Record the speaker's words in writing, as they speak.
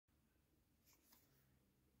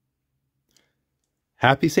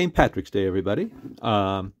Happy St. Patrick's Day, everybody.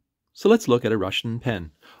 So let's look at a Russian pen.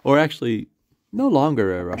 Or actually, no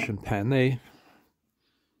longer a Russian pen. They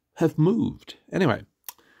have moved. Anyway,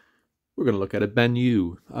 we're going to look at a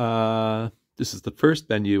Benu. This is the first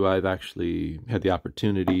Benu I've actually had the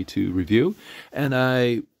opportunity to review. And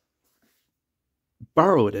I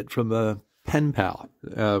borrowed it from a pen pal.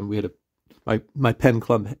 We had my pen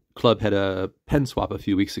club had a pen swap a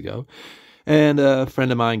few weeks ago. And a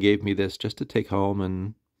friend of mine gave me this just to take home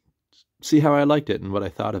and see how I liked it and what I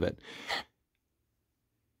thought of it.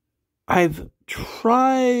 I've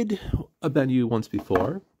tried a Benu once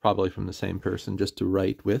before, probably from the same person, just to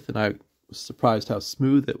write with, and I was surprised how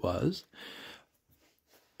smooth it was.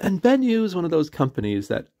 And Benu is one of those companies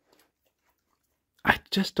that I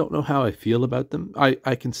just don't know how I feel about them.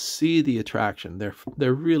 I can see the attraction.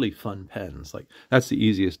 They're really fun pens. Like, that's the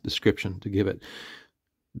easiest description to give it.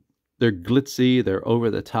 They're glitzy, they're over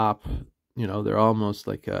the top, you know, they're almost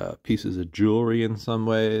like pieces of jewelry in some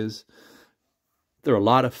ways. They're a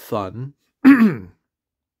lot of fun,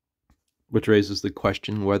 which raises the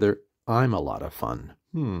question whether I'm a lot of fun.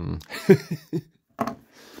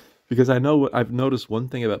 Because I've noticed one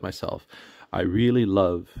thing about myself. I really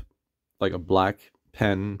love like a black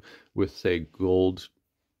pen with, say, gold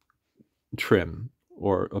trim,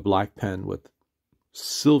 or a black pen with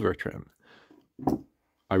silver trim.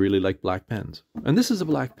 I really like black pens. And this is a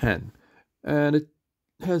black pen. And it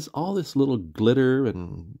has all this little glitter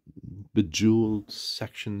and bejeweled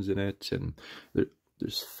sections in it. And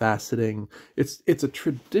there's faceting. It's a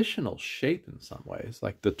traditional shape in some ways,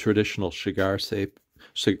 like the traditional cigar shape,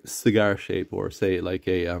 or say like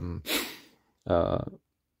a I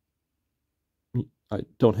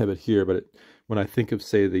don't have it here, but when I think of,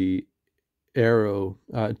 say, the Aero,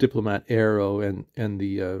 Diplomat Aero, and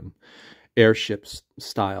the airships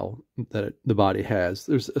style that the body has,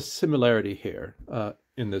 there's a similarity here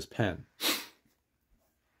in this pen.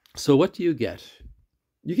 So what do you get?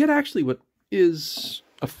 You get actually what is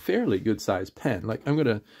a fairly good sized pen. Like, I'm going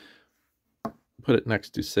to put it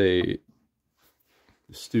next to, say,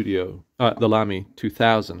 the Lamy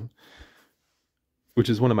 2000, which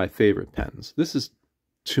is one of my favorite pens. This is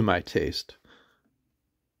to my taste.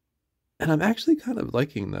 And I'm actually kind of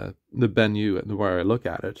liking the Benu and the way I look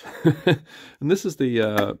at it. And this is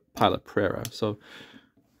the Pilot Prera. So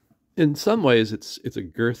in some ways, it's a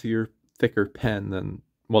girthier, thicker pen than,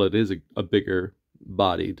 well, it is a bigger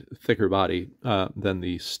bodied, thicker body than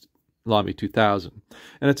the Lamy 2000.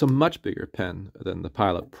 And it's a much bigger pen than the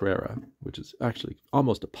Pilot Prera, which is actually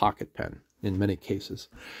almost a pocket pen in many cases.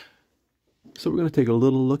 So we're going to take a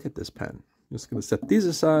little look at this pen. I'm just going to set these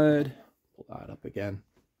aside, pull that up again.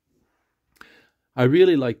 I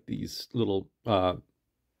really like these little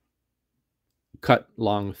cut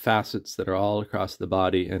long facets that are all across the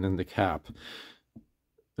body and in the cap.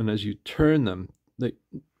 And as you turn them, they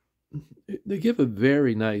give a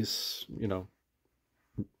very nice, you know,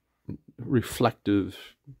 reflective,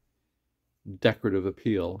 decorative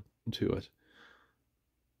appeal to it.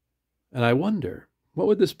 And I wonder, what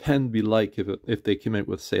would this pen be like if they came out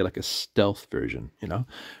with, say, like a stealth version, you know,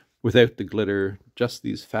 without the glitter, just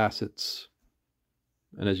these facets.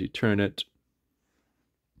 And as you turn it,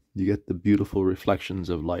 you get the beautiful reflections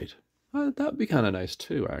of light. That'd be kind of nice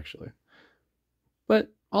too, actually.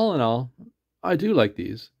 But all in all, I do like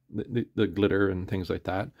these, the glitter and things like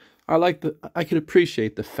that. I can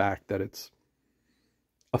appreciate the fact that it's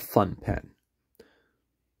a fun pen.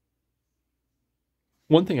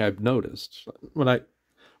 One thing I've noticed when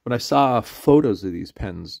I saw photos of these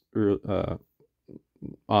pens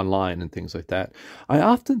online and things like that, I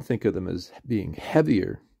often think of them as being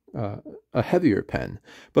heavier, a heavier pen.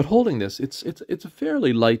 But holding this, it's a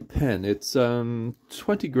fairly light pen. It's 20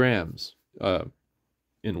 grams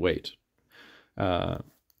in weight, so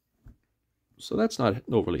that's not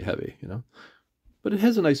overly heavy, you know. But it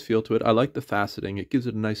has a nice feel to it. I like the faceting. It gives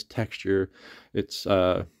it a nice texture. It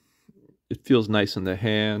feels nice in the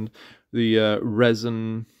hand. The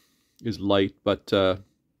resin is light, but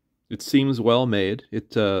it seems well made.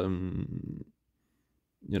 It, you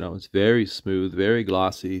know, it's very smooth, very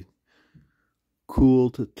glossy, cool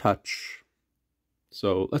to touch.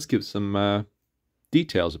 So let's give some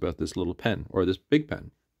details about this little pen, or this big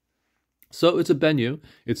pen. So it's a Benu.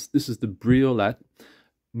 This is the Briolette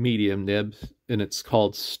medium nib, and it's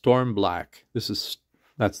called Storm Black.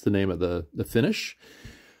 That's the name of the finish.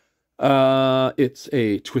 It's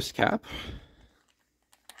a twist cap.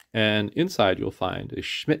 And inside you'll find a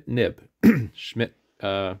Schmidt nib. Schmidt is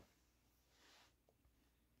a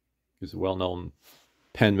well-known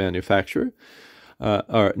pen manufacturer,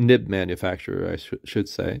 or nib manufacturer, I should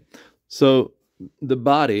say. So the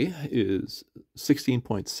body is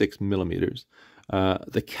 16.6 millimeters.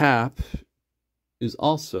 The cap is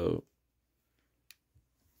also,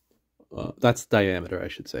 that's diameter, I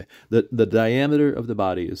should say. The diameter of the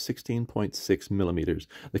body is 16.6 millimeters.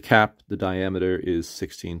 The cap, the diameter is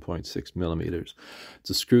 16.6 millimeters. It's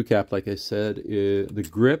a screw cap, like I said. The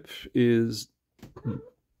grip is,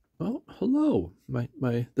 oh, hello.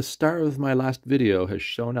 The star of my last video has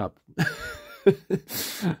shown up.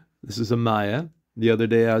 This is Amaya. The other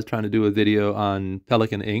day I was trying to do a video on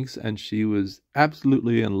Pelican inks, and she was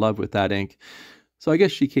absolutely in love with that ink. So I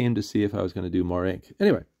guess she came to see if I was going to do more ink.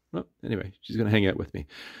 Anyway, she's going to hang out with me.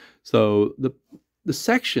 So the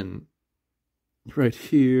section right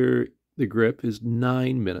here, the grip is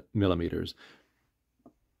 9 millimeters.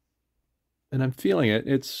 And I'm feeling it.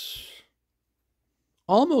 It's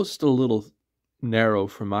almost a little narrow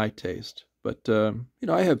for my taste. But, you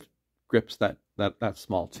know, I have grips that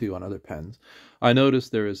small too on other pens. I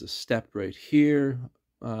noticed there is a step right here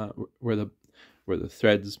where the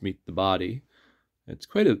threads meet the body. It's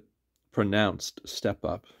quite a pronounced step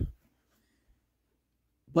up,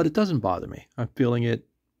 but it doesn't bother me. I'm feeling it.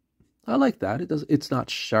 I like that. It's not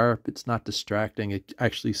sharp. It's not distracting. It's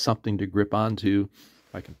actually something to grip onto.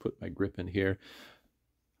 I can put my grip in here.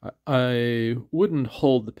 I wouldn't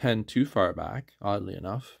hold the pen too far back, oddly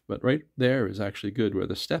enough, but right there is actually good where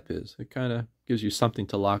the step is. It kind of gives you something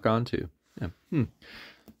to lock onto. Yeah.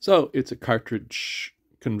 So it's a cartridge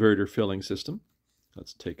converter filling system.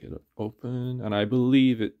 Let's take it open, and I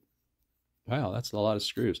believe it, wow, that's a lot of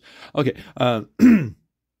screws. Okay, I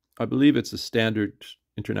believe it's a standard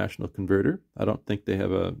international converter. I don't think they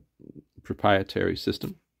have a proprietary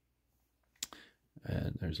system.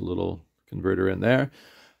 And there's a little converter in there.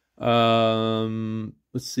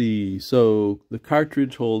 Let's see. So the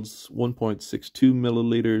cartridge holds 1.62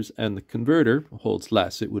 milliliters, and the converter holds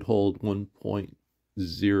less. It would hold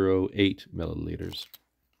 1.08 milliliters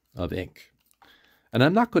of ink. And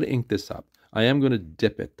I'm not going to ink this up. I am going to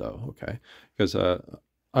dip it though, okay? Because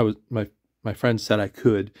my friend said I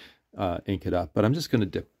could ink it up, but I'm just going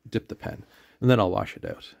to dip the pen, and then I'll wash it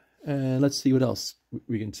out. And let's see what else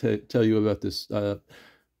we can tell you about this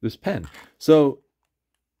this pen. So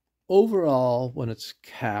overall, when it's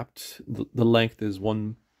capped, the length is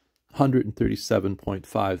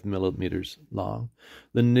 137.5 millimeters long.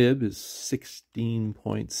 The nib is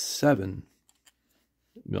 16.7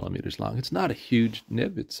 millimeters long. It's not a huge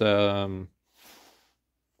nib. It's I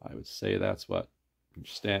would say that's what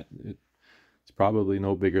it's probably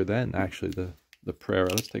no bigger than actually the Prera.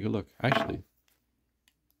 Let's take a look. Actually,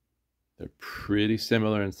 they're pretty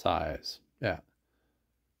similar in size. Yeah.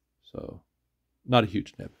 So not a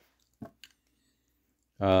huge nib.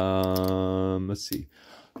 Let's see.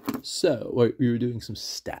 So we were doing some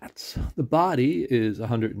stats. The body is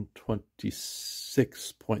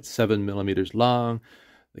 126.7 millimeters long.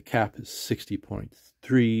 The cap is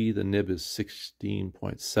 60.3. The nib is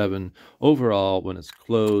 16.7. Overall, when it's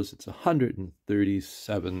closed, it's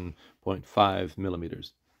 137.5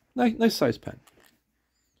 millimeters. Nice size pen.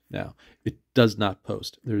 Now, it does not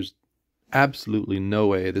post. There's absolutely no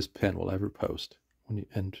way this pen will ever post.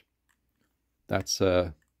 And that's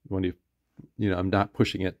when you know, I'm not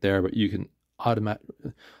pushing it there, but you can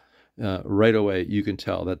right away, you can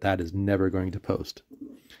tell that is never going to post.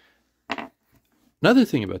 Another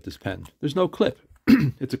thing about this pen, there's no clip.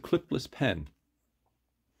 It's a clipless pen.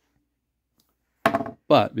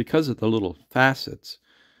 But because of the little facets,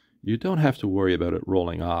 you don't have to worry about it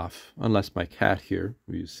rolling off, unless my cat here,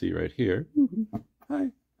 who you see right here,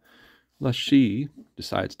 hi, unless she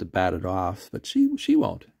decides to bat it off, but she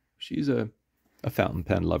won't. She's a fountain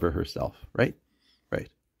pen lover herself, right?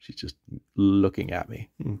 Right. She's just looking at me.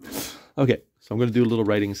 Okay, so I'm going to do a little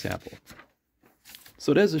writing sample.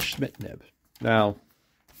 So there's a Schmidt nib. Now,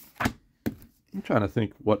 I'm trying to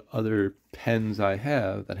think what other pens I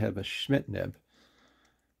have that have a Schmidt nib.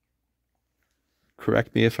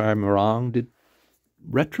 Correct me if I'm wrong. Did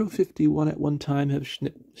Retro 51 at one time have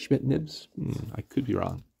Schmidt nibs? I could be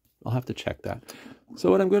wrong. I'll have to check that.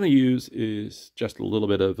 So what I'm going to use is just a little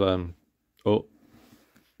bit of, oh,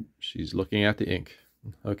 she's looking at the ink.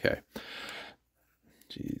 Okay.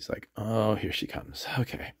 She's like, oh, here she comes.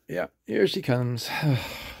 Okay. Yeah, here she comes. Oh,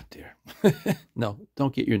 dear. No,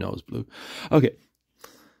 don't get your nose blue. Okay.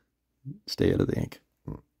 Stay out of the ink.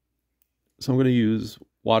 So I'm going to use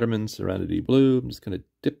Waterman Serenity Blue. I'm just going to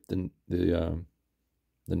dip the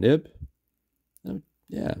nib.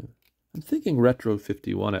 Yeah, I'm thinking Retro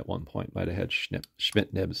 51 at one point might have had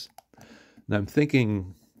Schmidt nibs. And I'm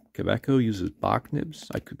thinking Quebeco uses Bach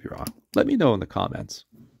nibs. I could be wrong. Let me know in the comments.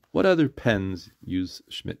 What other pens use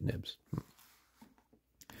Schmidt nibs?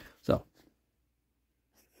 So,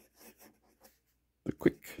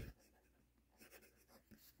 quick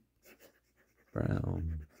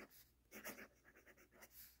brown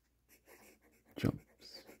jumps.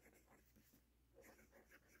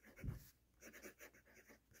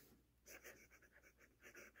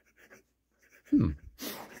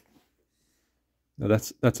 Now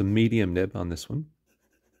that's a medium nib on this one.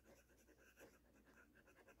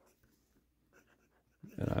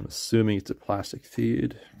 And I'm assuming it's a plastic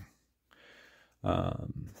feed.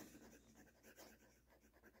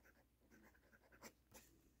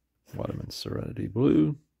 Waterman Serenity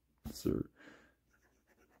Blue. That's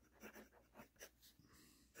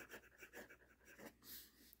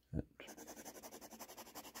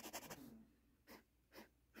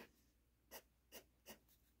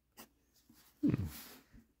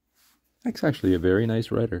actually a very nice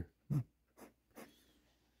writer.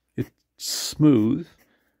 It's smooth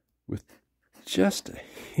with just a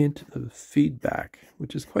hint of feedback,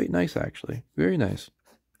 which is quite nice actually. Very nice.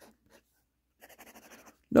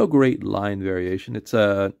 No great line variation. It's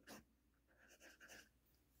a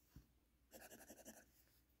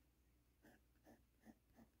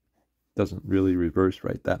doesn't really reverse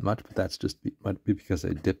right that much, but that's just might be because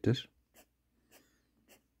I dipped it.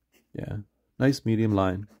 Yeah, nice medium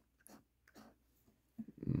line.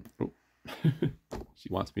 Oh. She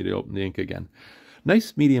wants me to open the ink again.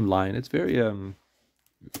 Nice medium line. It's very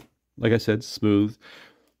like I said, smooth.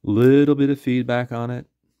 Little bit of feedback on it.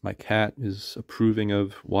 My cat is approving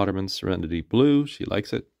of Waterman Serenity Blue. She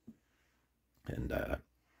likes it. And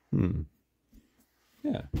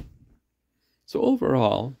yeah. So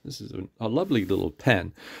overall, this is a lovely little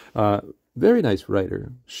pen. Very nice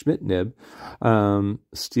writer. Schmidt nib.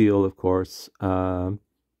 Steel, of course. I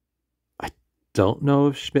don't know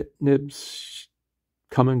if Schmidt nibs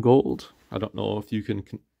come in gold. I don't know if you can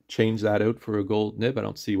change that out for a gold nib. I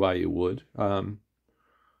don't see why you would.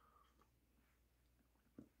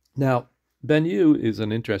 Now, Benu is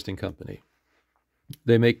an interesting company.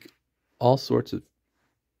 They make all sorts of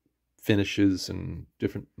finishes and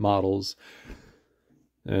different models,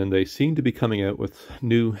 and they seem to be coming out with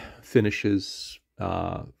new finishes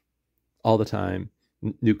all the time,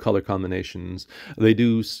 new color combinations. They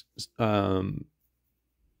do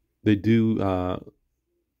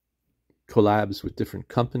collabs with different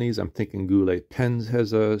companies. I'm thinking Goulet Pens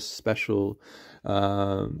has a special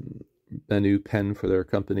Benu pen for their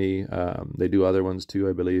company. They do other ones too,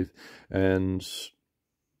 I believe. And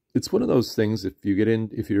it's one of those things. If you're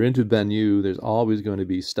into Benu, there's always going to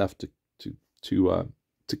be stuff to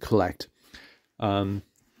collect. Would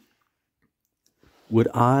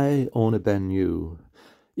I own a Benu?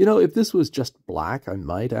 You know, if this was just black, I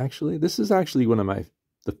might actually. This is actually one of my.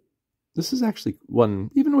 This is actually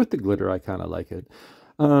one, even with the glitter, I kind of like it.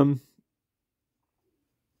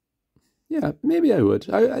 Yeah, maybe I would.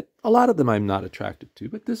 A lot of them I'm not attracted to,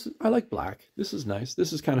 but I like black. This is nice.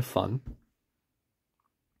 This is kind of fun.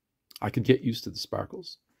 I could get used to the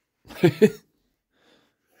sparkles.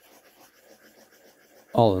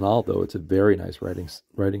 All in all, though, it's a very nice writing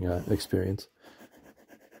experience.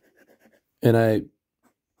 And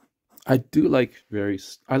I do like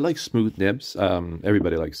I like smooth nibs.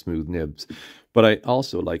 Everybody likes smooth nibs, but I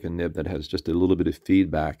also like a nib that has just a little bit of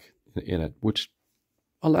feedback in it, which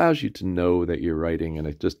allows you to know that you're writing, and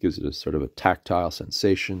it just gives it a sort of a tactile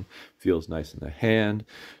sensation. Feels nice in the hand,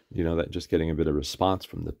 you know, that just getting a bit of response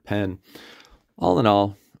from the pen. All in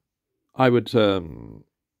all, I would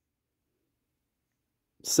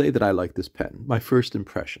say that I like this pen. My first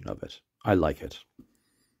impression of it, I like it.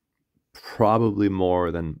 Probably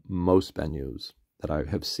more than most Benus that I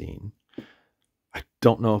have seen. I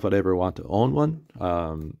don't know if I'd ever want to own one.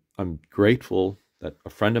 I'm grateful that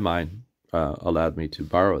a friend of mine allowed me to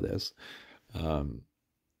borrow this.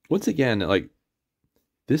 Once again, like,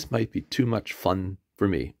 this might be too much fun for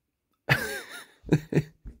me.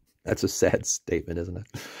 That's a sad statement, isn't it?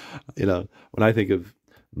 You know, when I think of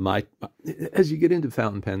as you get into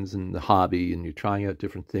fountain pens and the hobby and you're trying out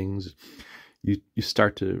different things, you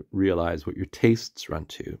start to realize what your tastes run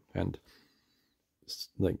to. And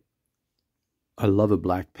like, I love a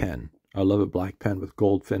black pen. I love a black pen with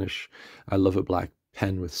gold finish. I love a black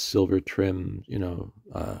pen with silver trim. You know,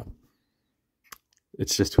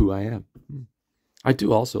 it's just who I am. I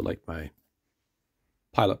do also like my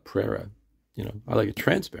Pilot Prera. You know, I like a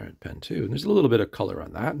transparent pen too. And there's a little bit of color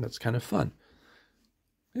on that, and that's kind of fun.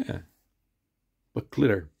 Yeah. But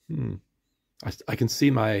glitter. I can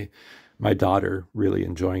see my daughter really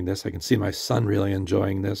enjoying this. I can see my son really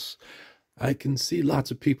enjoying this. I can see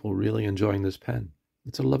lots of people really enjoying this pen.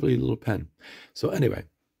 It's a lovely little pen. So anyway,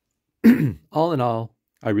 all in all,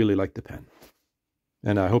 I really like the pen.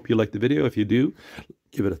 And I hope you like the video. If you do,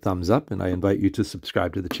 give it a thumbs up, and I invite you to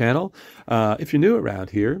subscribe to the channel. If you're new around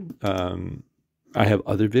here, I have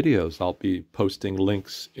other videos. I'll be posting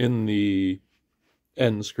links in the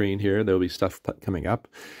end screen here. There'll be stuff coming up,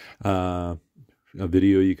 a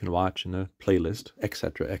video you can watch, and a playlist,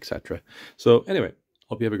 etc., etc. So anyway,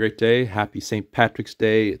 hope you have a great day. Happy St. Patrick's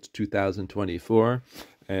Day. It's 2024,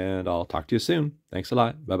 and I'll talk to you soon. Thanks a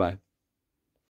lot. Bye-bye.